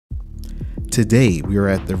Today, we are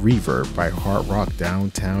at the Reverb by Hard Rock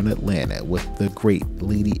downtown Atlanta with the great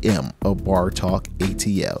Lady M of Bar Talk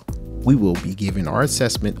ATL. We will be giving our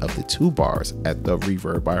assessment of the two bars at the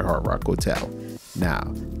Reverb by Hard Rock Hotel.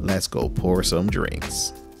 Now, let's go pour some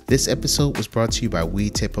drinks. This episode was brought to you by We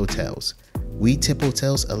Tip Hotels. We Tip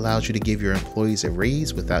Hotels allows you to give your employees a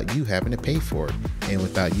raise without you having to pay for it and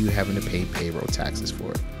without you having to pay payroll taxes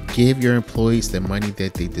for it. Give your employees the money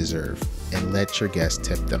that they deserve and let your guests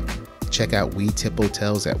tip them. Check out We Tip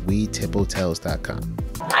Hotels at wetiphotels.com.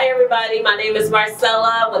 Hi everybody, my name is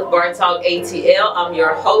Marcella with Bar Talk ATL. I'm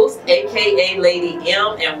your host, aka Lady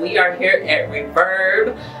M, and we are here at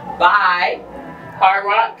Reverb by Hard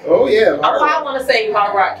Rock. Oh yeah, I want to say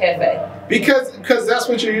Hard Rock Cafe. Because that's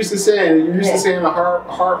what you're used to saying. You're used to saying a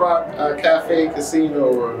Hard Rock Cafe, Casino,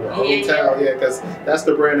 or hotel. Yeah, because that's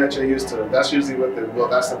the brand that you're used to. That's usually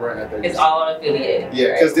what that's the brand that they're used to. It's all affiliated.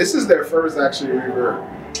 Yeah, because this is their first actually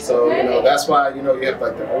Reverb. So that's why you have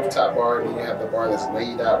like the rooftop bar, and then you have the bar that's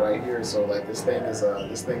laid out right here. So like this thing is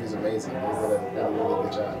amazing. They did a really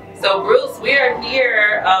good job. So Bruce, we are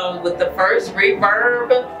here with the first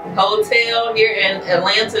Reverb Hotel here in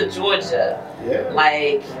Atlanta, Georgia. Yeah.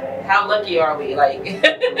 Like, how lucky are we? Like,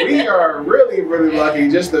 we are really, really lucky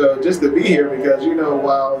just to be here, because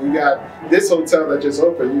while you got this hotel that just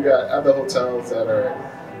opened, you got other hotels that are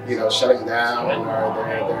shutting down, or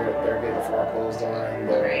they're getting foreclosed on.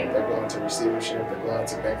 They're going to receivership. They're going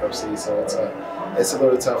to bankruptcy. So it's a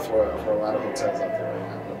little tough for a lot of hotels out there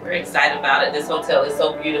right now. We're excited about it. This hotel is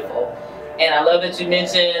so beautiful, and I love that you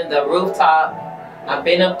mentioned the rooftop. I've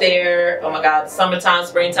been up there. Oh my God, summertime,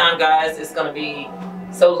 springtime, guys, it's gonna be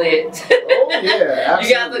so lit. Oh yeah, absolutely.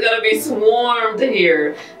 You guys are gonna be swarmed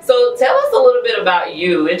here. So tell us a little bit about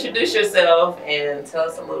you. Introduce yourself and tell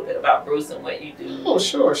us a little bit about Bruce and what you do. Oh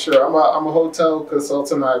sure. I'm a hotel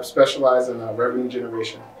consultant. I specialize in revenue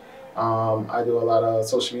generation. I do a lot of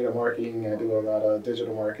social media marketing. I do a lot of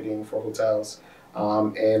digital marketing for hotels,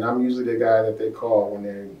 and I'm usually the guy that they call when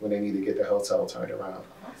they need to get the hotel turned around.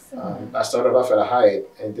 I started off at a Hyatt,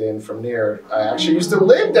 and then from there, I actually used to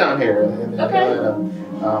live down here in Atlanta.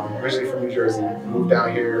 Originally from New Jersey, moved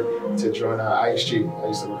down here to join IHG. I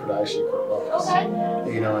used to work for the IHG corporate office.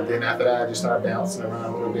 Okay. And then after that, I just started bouncing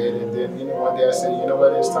around a little bit, and then one day I said, you know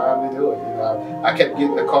what, it's time to do it. I kept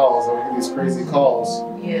getting the calls. I would get these crazy calls.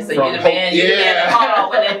 Yeah, so you're the man. You're the man to call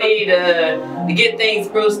when they need to get things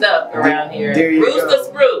spruced up around here. There you Bruce go. the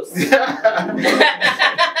Spruce.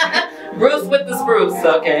 Bruce with the spruce.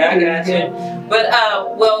 Okay, I got you. But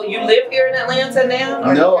well, you live here in Atlanta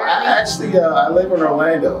now? No, I live in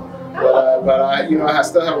Orlando, but I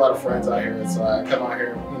still have a lot of friends out here, so I come out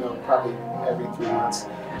here, probably every 3 months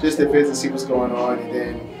just to visit, see what's going on, and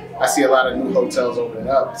then I see a lot of new hotels opening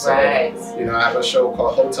up. So, right. I have a show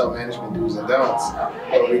called Hotel Management Do's and Don'ts,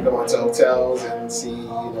 where we go into hotels and see,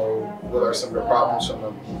 what are some of the problems from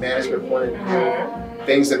a management point of view,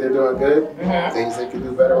 things that they're doing good, things they can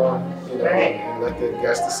do better on, and let the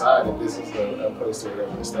guests decide if this is a place where they're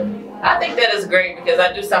going to stay. I think that is great, because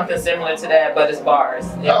I do something similar to that, but it's bars.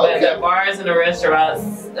 The bars and the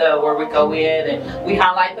restaurants where we go in, and we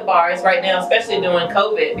highlight the bars right now, especially during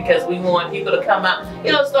COVID, because we want people to come out,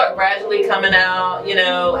 start gradually coming out,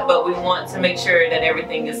 but we want to make sure that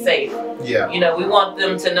everything is safe. Yeah. We want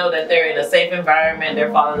them to know that they're in a safe environment,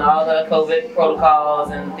 they're following all the COVID protocols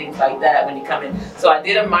and things like that when you come in. So I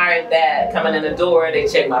did admire that. Coming in the door, they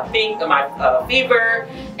checked my fever,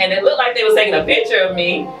 and it looked like they was taking a picture of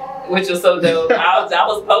me, which was so dope. I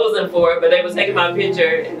was posing for it, but they was taking my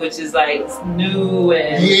picture, which is like new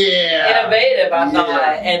and innovative, I thought.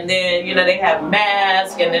 And then they have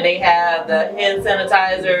masks, and then they have the hand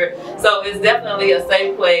sanitizer. So it's definitely a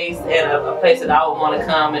safe place, and a place that I would want to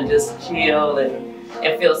come and just chill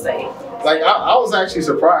and feel safe. Like I was actually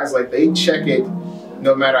surprised. Like they check it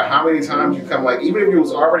no matter how many times you come. Like even if you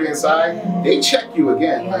was already inside, they check you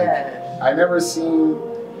again. Yeah. Like I never seen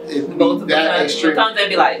it be that extreme. Sometimes they'd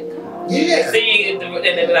be like, yeah. See you, and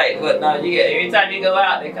they'd be like, "What? No, you get every time you go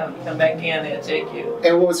out, they come back in, they'll check you."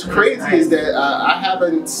 And what's crazy is that I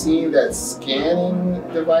haven't seen that scanning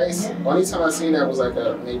device. Only time I've seen that was like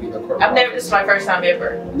maybe the corporate. This is my first time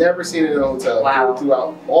ever. Never seen it in a hotel. Wow.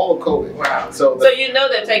 Throughout all of COVID. Wow. So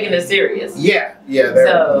they're taking it serious. Yeah,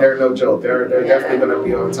 they're no joke. They're definitely going to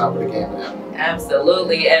be on top of the game in that one.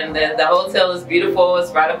 Absolutely, and the hotel is beautiful.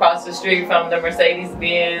 It's right across the street from the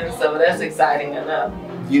Mercedes-Benz, so that's exciting enough.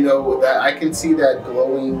 That I can see that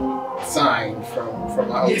glowing sign from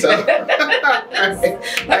my hotel.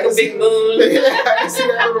 Like a big moon. Yeah, I can see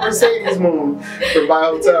that little Mercedes moon from my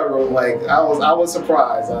hotel room. Like I was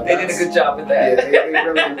surprised. They did a good job with that. Yeah, they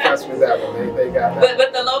really impressed with that one. They got that.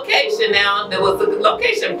 But the location now, there was the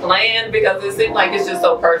location planned because it seemed like it's just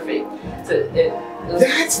so perfect.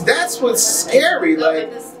 That's what's scary.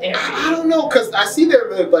 Like I don't know, cause I see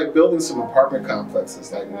they're like building some apartment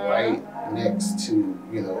complexes like right next to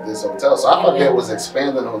this hotel. So I thought they was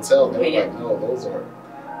expanding the hotel. They were like, no,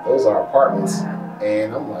 those are apartments.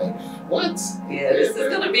 And I'm like, what? Yeah, this is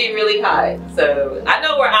gonna be really hot. So I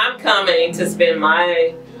know where I'm coming to spend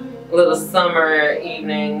my little summer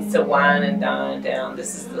evenings to wine and dine down.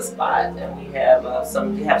 This is the spot, and we have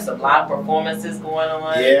some live performances going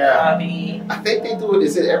on. Yeah, in I think they do it.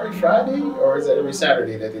 Is it every Friday or is it every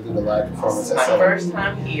Saturday that they do the live performance? It's my first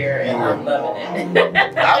time here, and I'm loving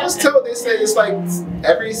it. I was told they said it's like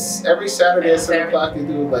every Saturday at 7 o'clock they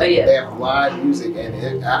do they have live music,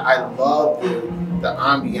 and I love the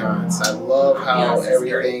ambiance. I love how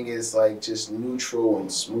everything is like just neutral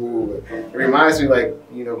and smooth. It reminds me like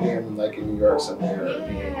being like in New York somewhere, or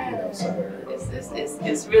being somewhere.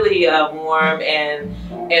 It's really warm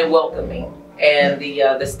and welcoming, and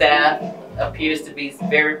the staff appears to be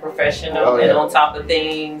very professional and on top of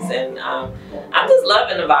things, and I'm just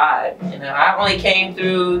loving the vibe. I only came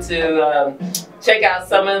through to check out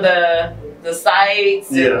some of the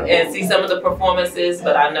sites and see some of the performances,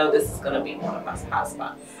 but I know this is going to be one of my hot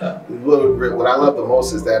spots. So. What I love the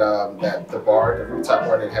most is that the rooftop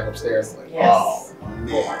bar they have upstairs. Like, oh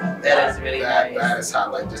man, that is really nice. That is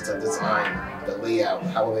hot. Like just the design, the layout,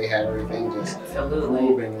 how they have everything just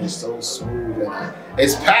moving and so smooth, and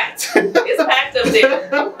it's packed. It's packed up there,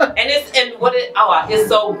 and it's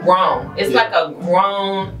so grown. It's like a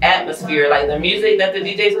grown atmosphere. Like the music that the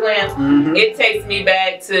DJ's playing, it takes me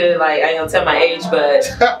back to like, I ain't gonna tell my age, but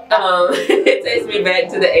it takes me back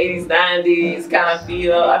to the 80s, 90s kind of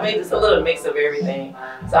feel. I mean, just a little mix of everything.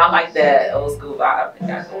 So I like that old school vibe that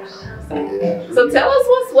got going on. So tell us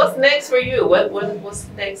what's next for you. What's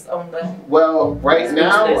next on the? Well, right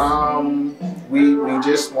now, we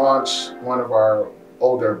just launched one of our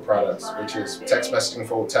older products, which is text messaging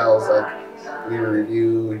for hotels. Like leave a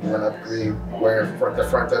review, you want to upgrade where the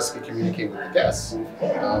front desk can communicate with the guests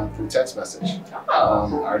through text message.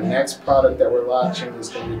 Our next product that we're launching is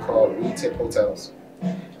going to be called We Tip Hotels.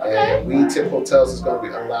 And We Tip Hotels is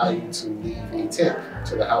going to allow you to leave a tip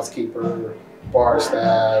to the housekeeper, bar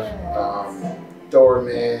staff,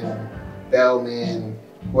 doorman, bellman,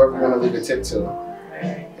 whoever you want to leave a tip to.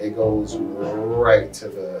 It goes right to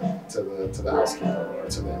the housekeeper or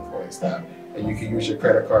to the employee staff, and you can use your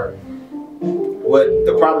credit card. What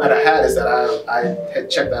the problem that I had is that I had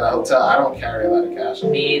checked out a hotel. I don't carry a lot of cash.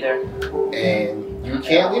 Me either. And you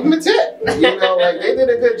can't leave them a tip. Like they did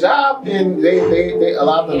a good job, and they a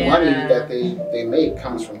lot of the money that they make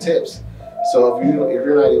comes from tips. So if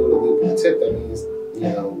you're not able to leave them a tip, that means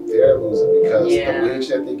they're losing because the wage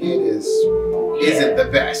that they get isn't the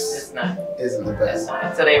best. It's not. Isn't the best.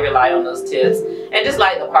 So they rely on those tips, and just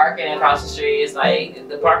like the parking across the street, it's like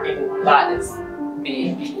the parking lot is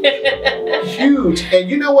big, huge. And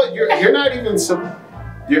you know what? You're not even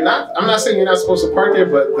You're not. I'm not saying you're not supposed to park there,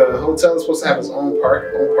 but the hotel is supposed to have its own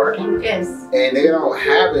parking. Yes. And they don't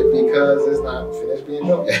have it because it's not finished being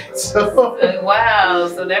built yet. So wow.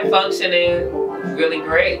 So they're functioning really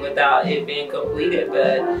great without it being completed.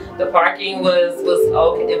 But the parking was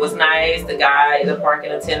okay. It was nice. The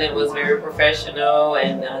parking attendant was very professional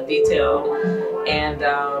and detailed.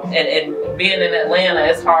 And being in Atlanta,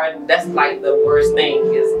 it's hard. That's like the worst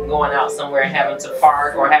thing is going out somewhere and having to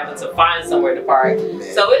park or having to find somewhere to park.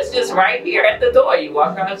 So it's just right here at the door. You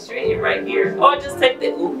walk around the street, you're right here. Or just take the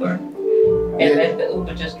Uber and let the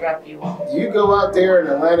Uber just drop you off. You go out there in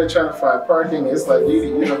Atlanta trying to find parking, it's like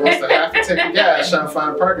you almost have to take a gas trying to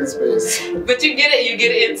find a parking space. But you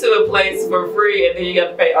get into a place for free and then you got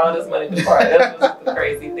to pay all this money to park. That's just the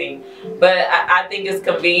crazy thing. But I think it's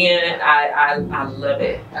convenient. I love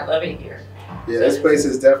it. I love it here. Yeah, this place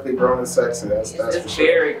is definitely grown and sexy. That's for sure.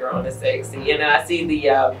 Very grown and sexy. And I see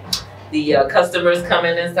the customers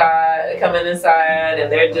coming inside,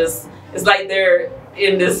 and they're just, it's like they're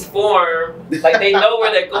in this form, like they know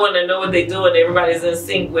where they're going, they know what they're doing, everybody's in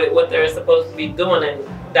sync with what they're supposed to be doing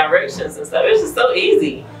and directions and stuff. It's just so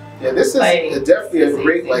easy. Yeah, this is definitely a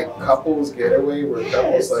great couples getaway where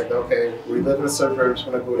couples okay, we live in the suburbs,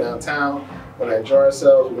 we're gonna go downtown, we're gonna enjoy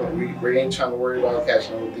ourselves, we ain't trying to worry about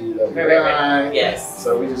catching up with the right. Yes.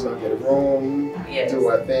 So we just gonna get a room, do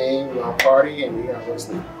our thing, we're gonna party, and we're gonna go to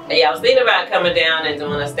sleep. Yeah, I was thinking about coming down and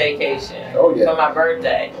doing a staycation for my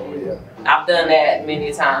birthday. Oh yeah. I've done that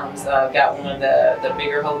many times. Got one of the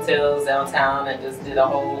bigger hotels downtown and just did a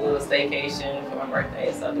whole little staycation for my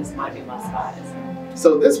birthday. So this might be my spot.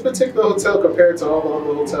 So this particular hotel, compared to all the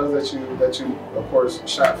other hotels that you of course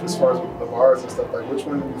shot as far as the bars and stuff, like which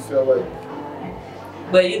one do you feel like?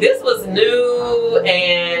 But this was new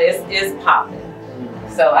and it's popping.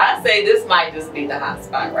 So I say this might just be the hot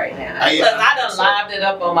spot right now. Because I done lived it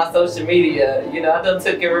up on my social media. You know, I done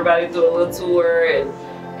took everybody through a little tour and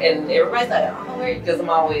everybody's like, oh, where? Because I'm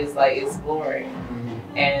always like exploring.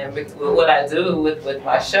 And with what I do with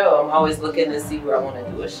my show, I'm always looking to see where I want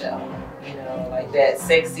to do a show. You know, like that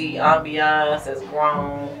sexy ambiance has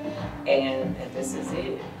grown, and this is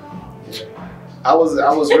it. Yeah. I was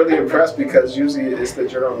really impressed because usually it's the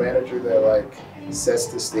general manager that like sets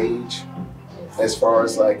the stage as far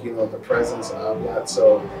as like, you know, the presence and ambiance.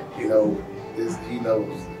 So, you know, he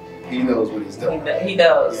knows what he's doing. He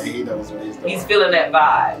knows. Yeah, he knows what he's doing. He's feeling that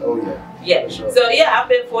vibe. Oh yeah. Yeah. For sure. So yeah, I've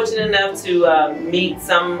been fortunate enough to meet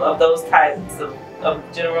some of those types of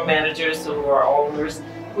general managers who are owners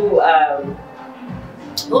who's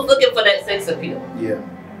looking for that sex appeal. Yeah.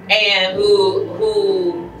 And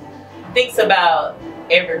who thinks about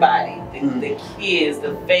everybody, the kids,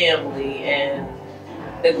 the family, and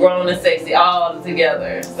the grown and sexy all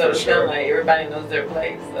together. So it's kind of like everybody knows their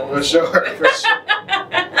place. So. For sure. For sure.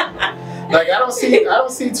 Like I don't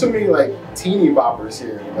see too many like teeny boppers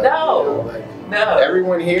here. Like, no. You know, like, no.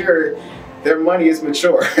 Everyone here, their money is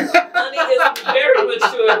mature. Money is very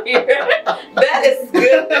mature here. That is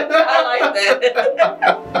good. I like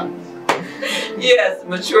that. Yes,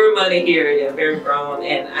 mature money here. Yeah, very grown,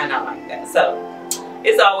 and I like that. So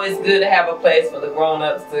it's always good to have a place for the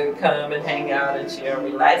grown-ups to come and hang out and chill and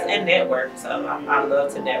relax and network. So I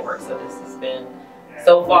love to network. So this has been,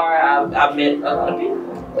 so far I've met a lot of people.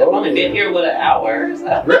 I've only been here with an hour.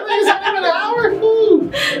 So. Really? Is that even an hour? Ooh.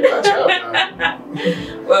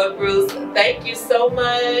 Well, Bruce, thank you so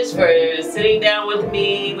much for sitting down with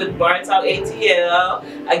me with Bar Talk ATL.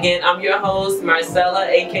 Again, I'm your host, Marcella,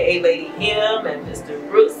 aka Lady M, and Mr.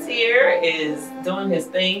 Bruce here is doing his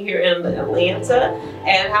thing here in Atlanta.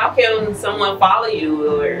 And how can someone follow you,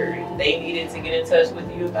 or they needed to get in touch with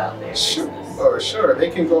you about their business? Sure. They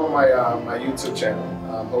can go on my my YouTube channel,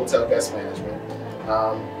 Hotel Guest Management.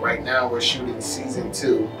 Right now we're shooting season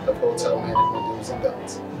 2 of Hotel Management Do's and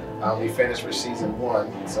Don'ts. We finished with season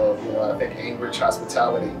 1, so you know I think Anchorage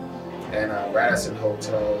Hospitality and Radisson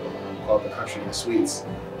Hotel called the Country and Suites,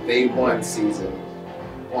 they won season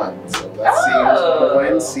 1. So let's see who's gonna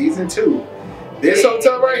win season 2. This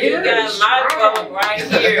hotel right here. You got my vote right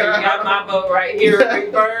here. You got my vote right here.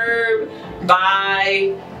 Reverb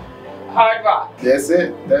by Hard Rock. That's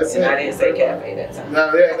it. That's and it. I didn't say cafe that time.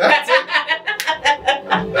 No, yeah, that's it.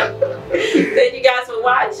 Thank you guys for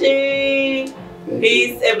watching.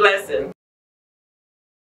 Peace and blessings.